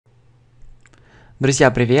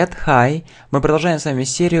Друзья, привет! Hi! Мы продолжаем с вами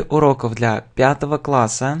серию уроков для 5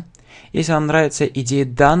 класса. Если вам нравится идея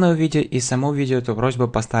данного видео и само видео, то просьба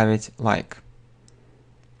поставить лайк.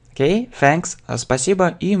 Окей, thanks, спасибо.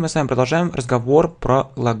 И мы с вами продолжаем разговор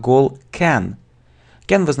про глагол can.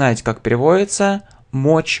 Can вы знаете, как переводится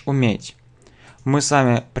 «мочь, уметь». Мы с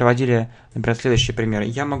вами приводили, например, следующий пример.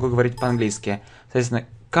 Я могу говорить по-английски. Соответственно,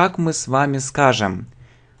 как мы с вами скажем?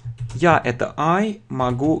 Я, это I,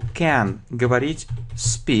 могу, can, говорить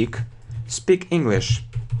speak English.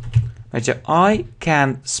 Знаете, I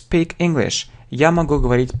can speak English. Я могу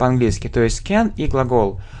говорить по-английски. То есть can и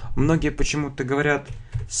глагол. Многие почему-то говорят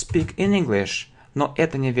speak in English, но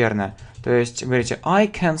это неверно. То есть говорите I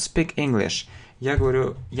can speak English. Я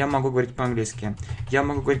говорю, я могу говорить по-английски. Я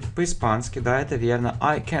могу говорить по-испански, да, это верно.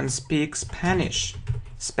 I can speak Spanish.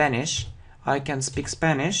 I can speak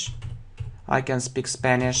Spanish. I can speak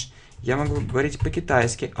Spanish. Я могу говорить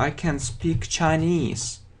по-китайски. I can speak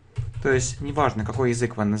Chinese. То есть, неважно, какой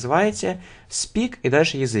язык вы называете, speak и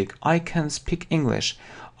дальше язык. I can speak English.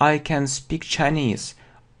 I can speak Chinese.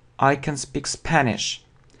 I can speak Spanish.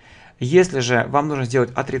 Если же вам нужно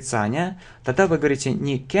сделать отрицание, тогда вы говорите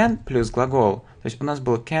не can плюс глагол. То есть, у нас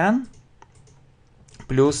был can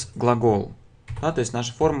плюс глагол. Да, то есть,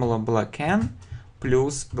 наша формула была can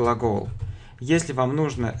плюс глагол. Если вам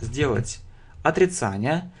нужно сделать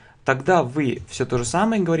отрицание, тогда вы все то же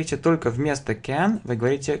самое говорите, только вместо can вы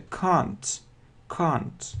говорите can't.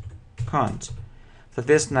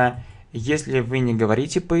 Соответственно, если вы не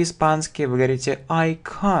говорите по-испански, вы говорите I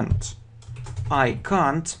can't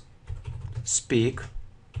speak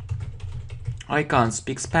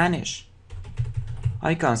Spanish.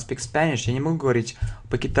 I can't speak Spanish. Я не могу говорить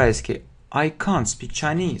по-китайски. I can't speak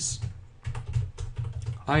Chinese.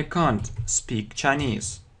 I can't speak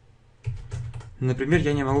Chinese. Например,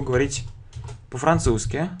 я не могу говорить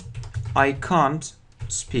по-французски. I can't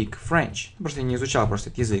speak French. Просто я не изучал просто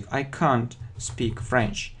этот язык. I can't speak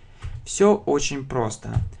French. Все очень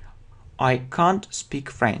просто. I can't speak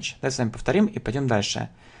French. Давайте с вами повторим и пойдем дальше.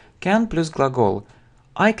 Can плюс глагол.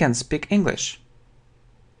 I can speak English.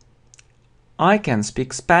 I can speak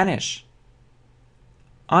Spanish.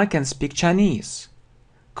 I can speak Chinese.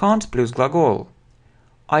 Can't плюс глагол.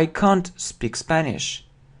 I can't speak Spanish.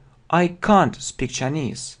 I can't speak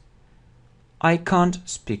Chinese. I can't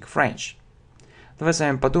speak French. Давай с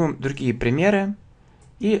вами подумаем другие примеры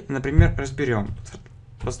и, например, разберем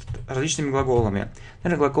просто различными глаголами.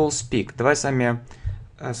 Например, глагол speak. Давай с вами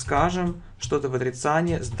скажем что-то в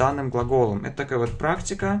отрицании с данным глаголом. Это такая вот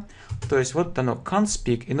практика. То есть вот дано can't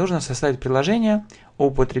speak, и нужно составить приложение,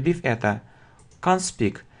 употребив это. Can't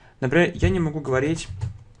speak. Например, я не могу говорить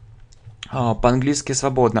по-английски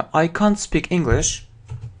свободно. I can't speak English.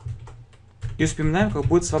 И вспоминаем, как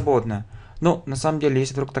будет свободно. Но, на самом деле,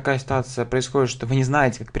 если вдруг такая ситуация происходит, что вы не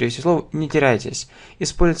знаете, как перевести слово, не теряйтесь.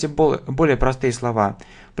 Используйте более простые слова.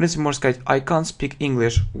 В принципе, можно сказать I can't speak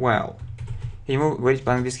English well. Я не могу говорить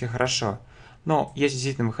по-английски хорошо. Но, если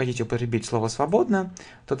действительно вы хотите употребить слово «свободно»,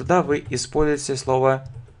 то тогда вы используете слово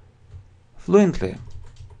fluently.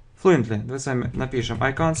 Давайте с вами напишем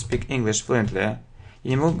I can't speak English fluently. Я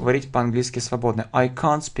не могу говорить по-английски свободно. I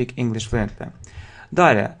can't speak English fluently.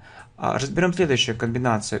 Далее. Разберем следующую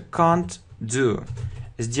комбинацию. Can't do.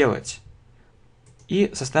 Сделать. И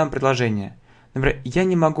составим предложение. Например, я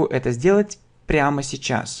не могу это сделать прямо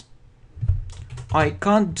сейчас. I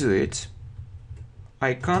can't do it.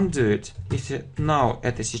 Если now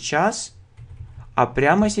это сейчас, а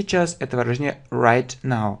прямо сейчас это выражение right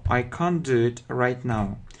now. I can't do it right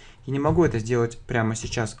now. Я не могу это сделать прямо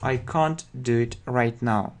сейчас. I can't do it right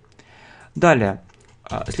now. Далее.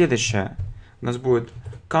 Следующее. У нас будет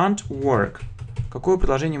can't work. Какое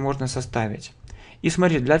предложение можно составить? И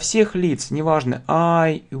смотрите, для всех лиц, неважно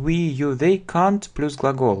I, we, you, they, can't плюс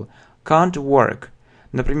глагол. Can't work.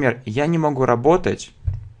 Например, я не могу работать.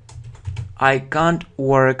 I can't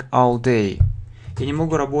work all day. Я не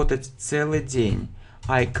могу работать целый день.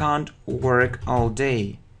 I can't work all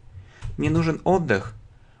day. Мне нужен отдых.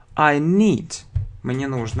 I need. Мне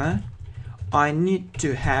нужно. I need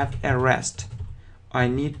to have a rest.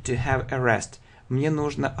 Мне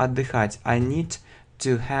нужно отдыхать. I need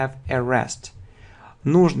to have a rest.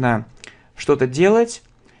 Нужно что-то делать.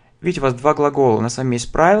 Видите, у вас два глагола. У нас с вами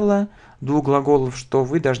есть правило двух глаголов, что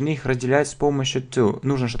вы должны их разделять с помощью to.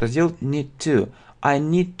 Нужно что-то сделать. Need to. I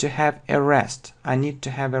need to have a rest.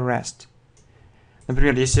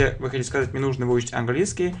 Например, если вы хотите сказать, мне нужно выучить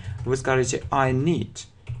английский, вы скажете I need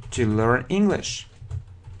to learn English.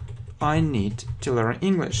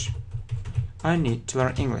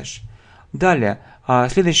 Далее,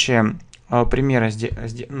 следующее примера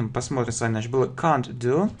посмотрим с вами. Значит, было can't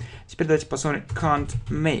do. Теперь давайте посмотрим can't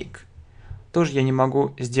make. Тоже я не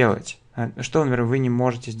могу сделать. Что, например, вы не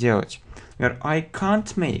можете сделать? Например, I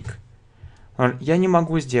can't make. Я не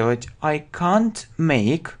могу сделать. I can't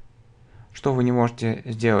make. Что вы не можете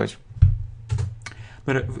сделать?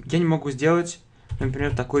 Например, я не могу сделать,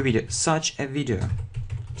 например, такое видео. Such a video.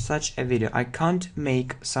 Such a video. I can't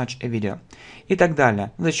make such a video. И так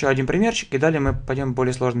далее. Вот еще один примерчик, и далее мы пойдем к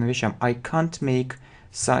более сложным вещам. I can't make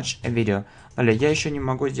such a video. Далее, я еще не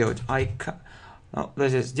могу сделать.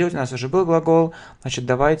 Сделать у нас уже был глагол. Значит,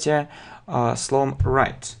 давайте словом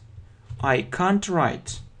write. I can't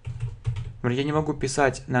write. Я не могу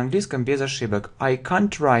писать на английском без ошибок. I can't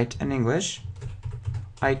write in English.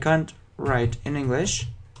 I can't write in English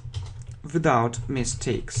without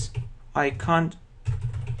mistakes. I can't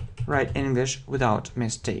write in English without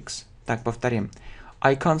mistakes. Так, повторим.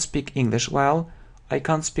 I can't speak English well. I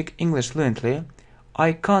can't speak English fluently.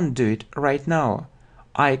 I can't do it right now.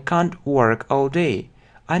 I can't work all day.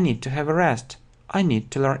 I need to have a rest. I need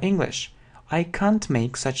to learn English. I can't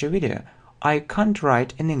make such a video. I can't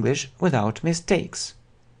write in English without mistakes.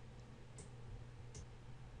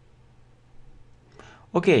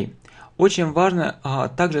 Окей. Очень важно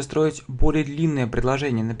также строить более длинное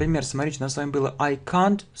предложение. Например, смотрите, у нас с вами было I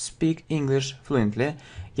can't speak English fluently.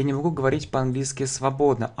 Я не могу говорить по-английски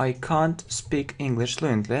свободно. I can't speak English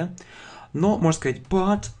fluently. Но, можно сказать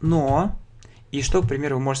but, но. И что, к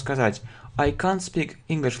примеру, вы можете сказать? I can't speak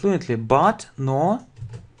English fluently, but,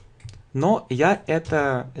 но я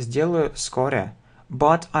это сделаю вскоре.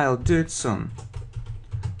 But I'll do it soon.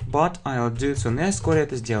 But I'll do it soon. Я вскоре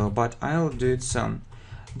это сделаю. But I'll do it soon.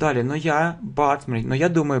 Далее, но я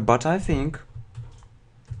думаю, but I think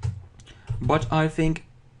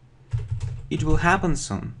it will happen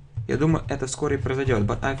soon. Я думаю, это вскоре произойдет.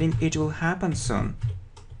 But I think it will happen soon.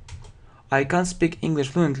 I can't speak English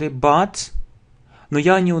fluently, but... Но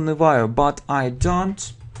я не унываю. But I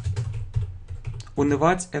don't...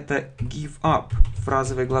 Унывать — это give up.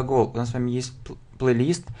 Фразовый глагол. У нас с вами есть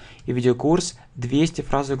плейлист и видеокурс 200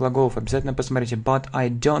 фразовых глаголов. Обязательно посмотрите. But I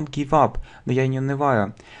don't give up. Но я не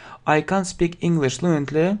унываю. I can't speak English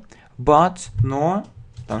fluently, but... Но...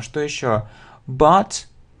 Там что еще? But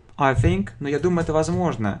I think... Но я думаю, это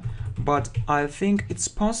возможно. But I think it's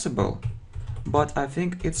possible. But I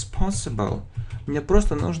think it's possible. Мне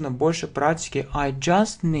просто нужно больше практики. I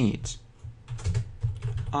just need.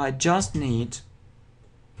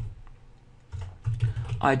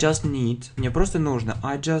 Мне просто нужно.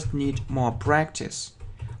 I just need more practice.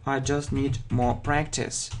 I just need more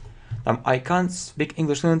practice. Там, I can't speak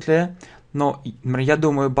English fluently, но я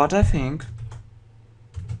думаю, but I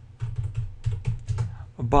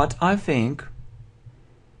think.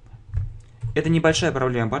 Это небольшая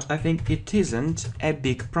проблема. But I think it isn't a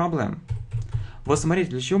big problem. Вот смотрите,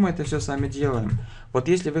 для чего мы это все с вами делаем. Вот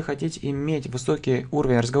если вы хотите иметь высокий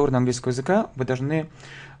уровень разговорного английского языка, вы должны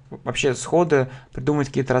вообще сходу придумать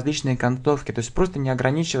какие-то различные концовки. То есть просто не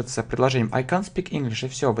ограничиваться предложением I can't speak English и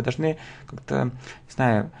все. Вы должны как-то, не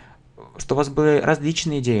знаю, что у вас были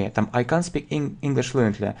различные идеи. Там I can't speak English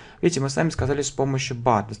fluently. Видите, мы сами сказали с помощью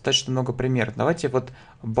but. Достаточно много примеров. Давайте вот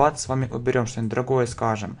but с вами уберем, что-нибудь другое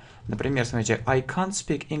скажем. Например, смотрите, I can't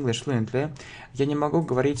speak English fluently. Я не могу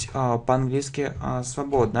говорить по-английски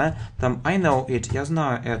свободно. Там I know it. Я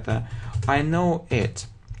знаю это. I know it.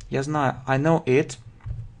 Я знаю. I know it.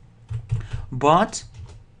 But.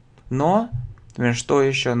 Но. Например, что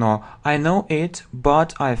еще но? I know it,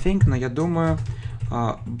 but I think. Но я думаю...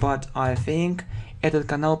 but I think этот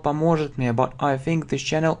канал поможет мне. But I think this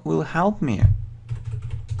channel will help me.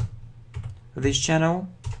 This channel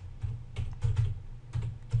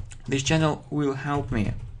will help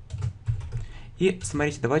me. И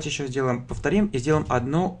смотрите, давайте еще повторим и сделаем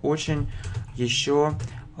одно очень еще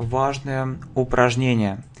важное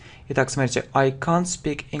упражнение. Итак, смотрите. I can't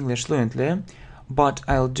speak English fluently, but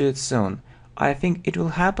I'll do it soon. I think it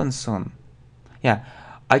will happen soon. Yeah.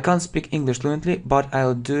 I can't speak English fluently, but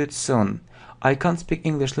I'll do it soon. I can't speak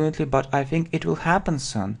English fluently, but I think it will happen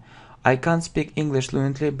soon. I can't speak English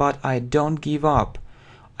fluently, but I don't give up.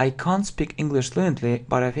 I can't speak English fluently,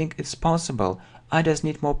 but I think it's possible. I just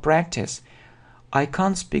need more practice. I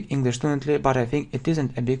can't speak English fluently, but I think it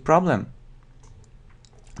isn't a big problem.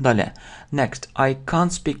 Далее. Next. I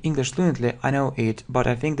can't speak English fluently, I know it, but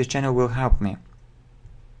I think this channel will help me.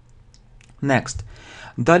 Next.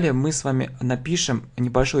 Далее мы с вами напишем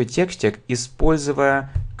небольшой текстик,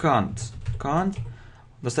 используя can't. Can't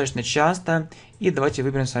достаточно часто. И давайте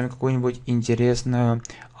выберем с вами какую-нибудь интересную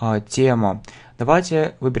тему.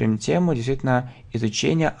 Давайте выберем тему действительно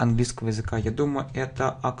изучения английского языка. Я думаю, это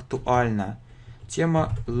актуально.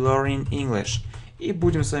 тема Learning English. И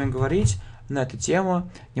будем с вами говорить на эту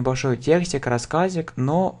тему, небольшой текстик, рассказик,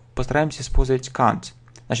 но постараемся использовать can't.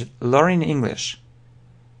 Значит, Learning English.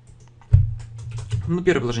 Ну,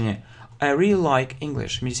 первое предложение. I really like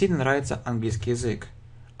English. Мне действительно нравится английский язык.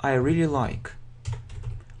 I really like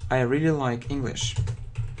English.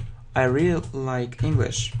 I really like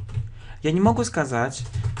English. Я не могу сказать,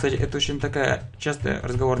 кстати, это очень такая частая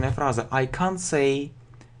разговорная фраза. I can't say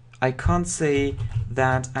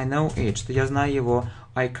that I know it. Что я знаю его.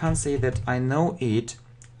 I can't say that I know it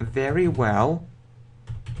very well.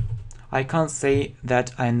 I can't say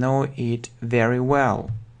that I know it very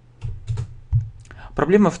well.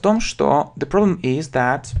 Проблема в том, что the problem is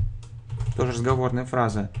that, тоже разговорная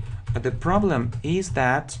фраза. The problem is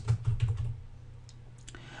that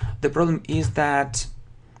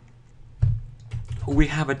we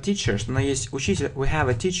have a teacher. Что у нас есть учитель. We have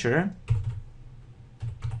a teacher.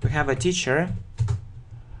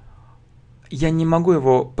 Я не могу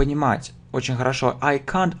его понимать очень хорошо. I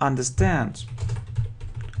can't understand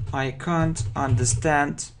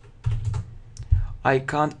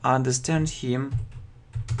him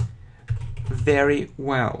very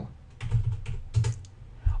well.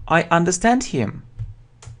 I understand him.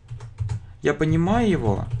 Я понимаю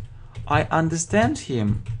его. I understand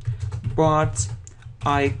him, but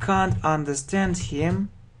I can't understand him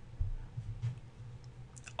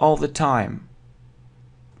all the time.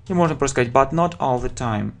 И можно просто сказать, but not all the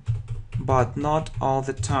time. But not all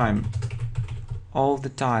the time. All the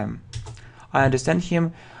time. I understand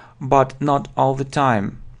him, but not all the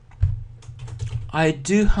time. I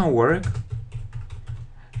do homework.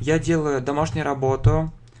 Я делаю домашнюю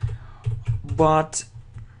работу. But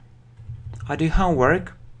I do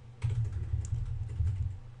homework.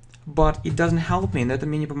 But it doesn't help me. Но это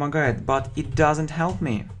мне не помогает. But it doesn't help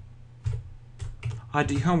me. I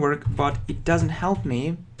do homework, but it doesn't help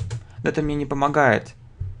me. Но это мне не помогает.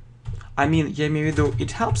 I mean, я имею в виду,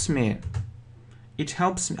 it helps me. It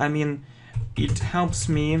helps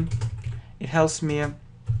me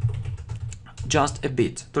just a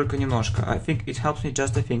bit. Только немножко. I think it helps me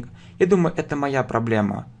just a bit. Я думаю, это моя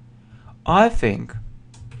проблема. I think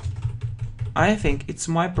it's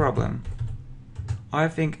my problem. I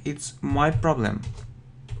think it's my problem.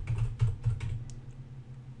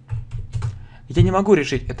 Я не могу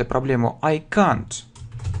решить эту проблему. I can't.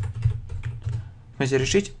 В смысле,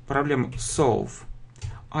 решить проблему solve.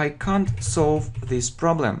 I can't solve this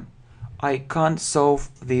problem. I can't solve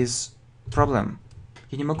this problem.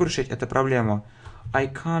 Я не могу решить эту проблему. I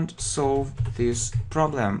can't solve this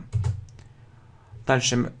problem.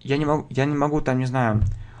 Дальше. Я не могу, там, не знаю.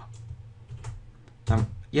 Там,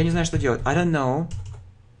 я не знаю, что делать. I don't know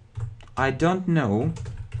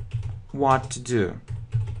what to do.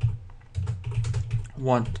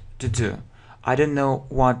 I don't know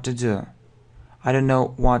what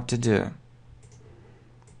to do.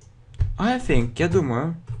 I think, я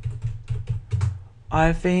думаю.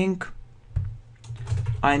 I think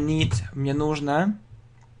I need, мне нужно.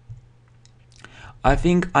 I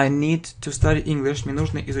think I need to study English. Мне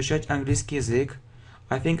нужно изучать английский язык.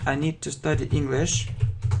 I think I need to study English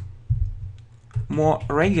more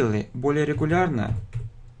regularly, более регулярно.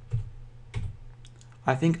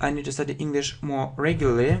 I think I need to study English more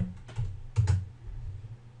regularly.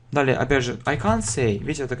 Далее, опять же, I can't say.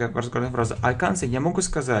 Видите, такая разговорная фраза. I can't say. Я могу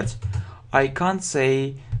сказать. I can't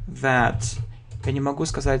say that. Я не могу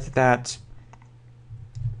сказать that.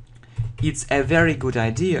 It's a very good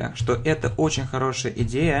idea. Что это очень хорошая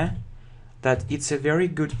идея. That it's a very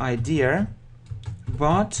good idea.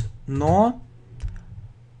 But, но.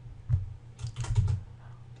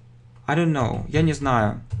 I don't know. Я не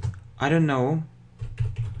знаю. I don't know.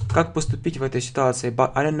 Как поступить в этой ситуации?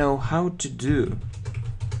 But I don't know how to do.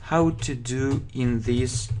 How to do in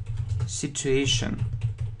this situation.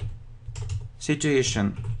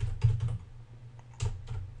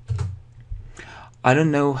 I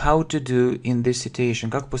don't know how to do in this situation.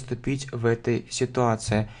 Как поступить в этой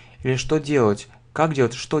ситуации? Или что делать? Как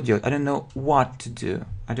делать? Что делать? I don't know what to do.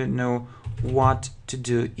 I don't know what to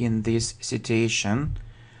do in this situation.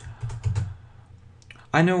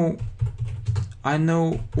 I know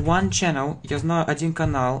one channel. Я знаю один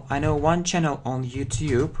канал. I know one channel on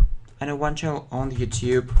YouTube.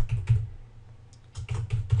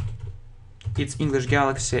 It's English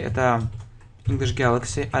Galaxy. Это English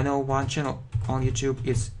Galaxy. I know one channel on YouTube.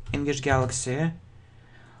 It's English Galaxy.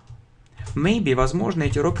 Maybe, возможно,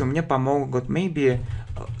 эти уроки мне помогут. Maybe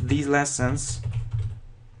these lessons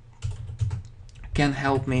can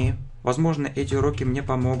help me. Возможно, эти уроки мне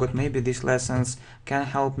помогут. Maybe these lessons can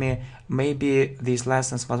help me. Maybe these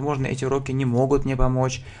lessons. Возможно, эти уроки не могут мне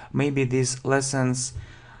помочь. Maybe these lessons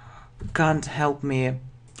can't help me.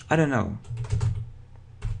 I don't know.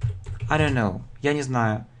 I don't know. Я не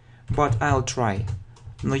знаю. But I'll try.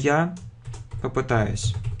 Но я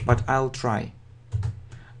попытаюсь. But I'll try.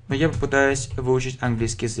 Но я попытаюсь выучить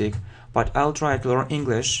английский язык. But I'll try to learn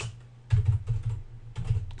English.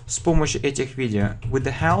 С помощью этих видео. With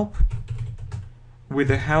the help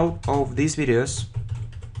of these videos.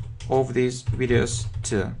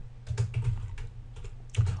 Too.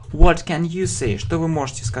 What can you say? Что вы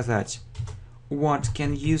можете сказать? What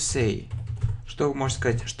can you say? Что вы можете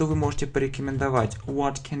сказать? Что вы можете порекомендовать?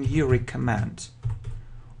 What can you recommend?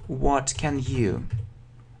 What can you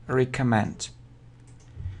recommend?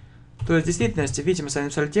 То есть, в действительности, видите, мы с вами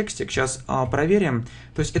написали текстик, сейчас проверим.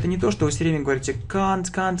 То есть, это не то, что вы все время говорите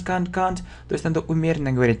can't. То есть, надо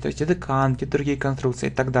умеренно говорить. То есть, это can't, и другие конструкции и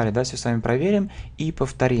так далее. Да, все с вами проверим и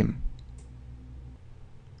повторим.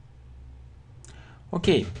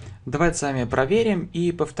 Окей, давайте с вами проверим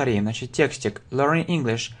и повторим. Значит, текстик. Learning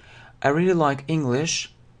English. I really like English.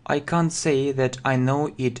 I can't say that I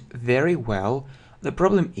know it very well. The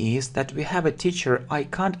problem is that we have a teacher. I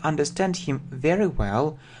can't understand him very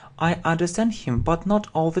well. I understand him, but not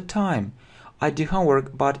all the time. I do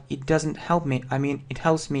homework, but it doesn't help me. I mean, it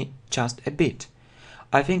helps me just a bit.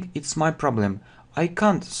 I think it's my problem. I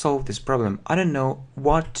can't solve this problem. I don't know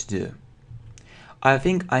what to do. I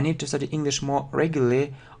think I need to study English more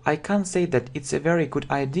regularly. I can't say that it's a very good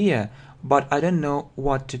idea, but I don't know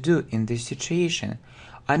what to do in this situation.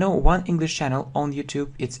 I know one English channel on YouTube.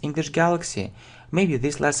 It's English Galaxy. Maybe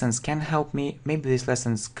these lessons can help me. Maybe these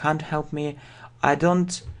lessons can't help me. I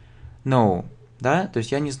don't know. Да? То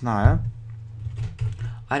есть я не знаю.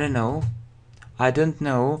 I don't know. I don't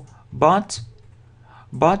know. But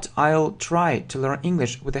I'll try to learn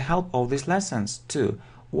English with the help of these lessons too.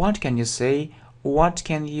 What can you say? What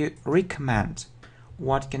can you recommend?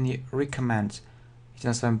 What can you recommend? У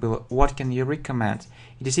нас с вами было What can you recommend?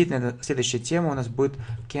 И действительно, следующая тема у нас будет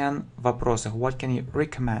can в вопросах. What can you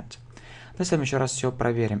recommend? Давайте с вами еще раз все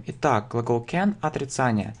проверим. Итак, глагол can –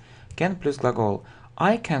 отрицание. Can плюс глагол.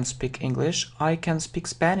 I can speak English. I can speak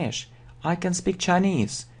Spanish. I can speak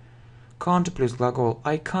Chinese. Can't плюс глагол.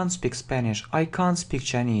 I can't speak Spanish. I can't speak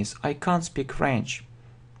Chinese. I can't speak French.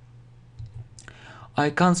 I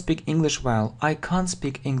can't speak English well. I can't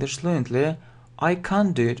speak English fluently. I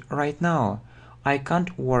can't do it right now. I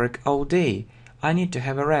can't work all day. I need to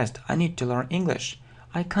have a rest. I need to learn English.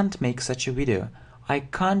 I can't make such a video. I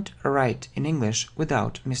can't write in English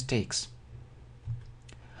without mistakes.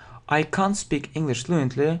 I can't speak English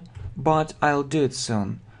fluently, but I'll do it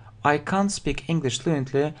soon. I can't speak English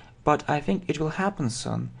fluently, but I think it will happen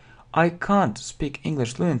soon. I can't speak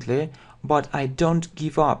English fluently, but I don't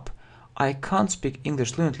give up. I can't speak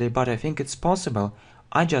English fluently, but I think it's possible.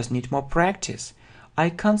 I just need more practice. I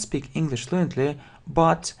can't speak English fluently,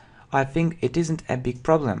 but I think it isn't a big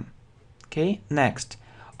problem. Okay, next.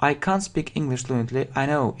 I can't speak English fluently, I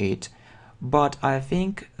know it, but I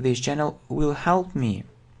think this channel will help me.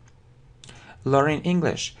 Learning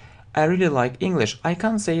English. I really like English. I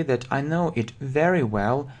can't say that I know it very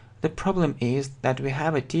well. The problem is that we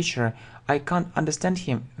have a teacher. I can't understand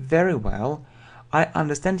him very well. I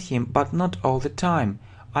understand him, but not all the time.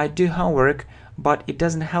 I do homework, but it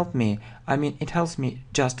doesn't help me. I mean, it helps me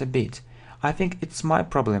just a bit. I think it's my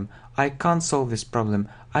problem. I can't solve this problem.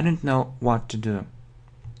 I don't know what to do.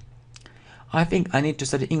 I think I need to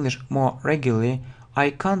study English more regularly. I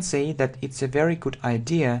can't say that it's a very good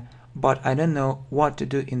idea, but I don't know what to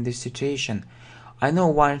do in this situation. I know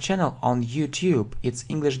one channel on YouTube. It's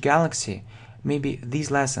English Galaxy. Maybe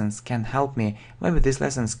these lessons can help me. Maybe these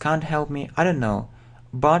lessons can't help me. I don't know.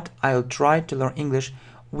 But I'll try to learn English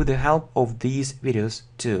with the help of these videos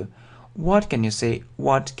too. What can you say?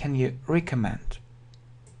 What can you recommend?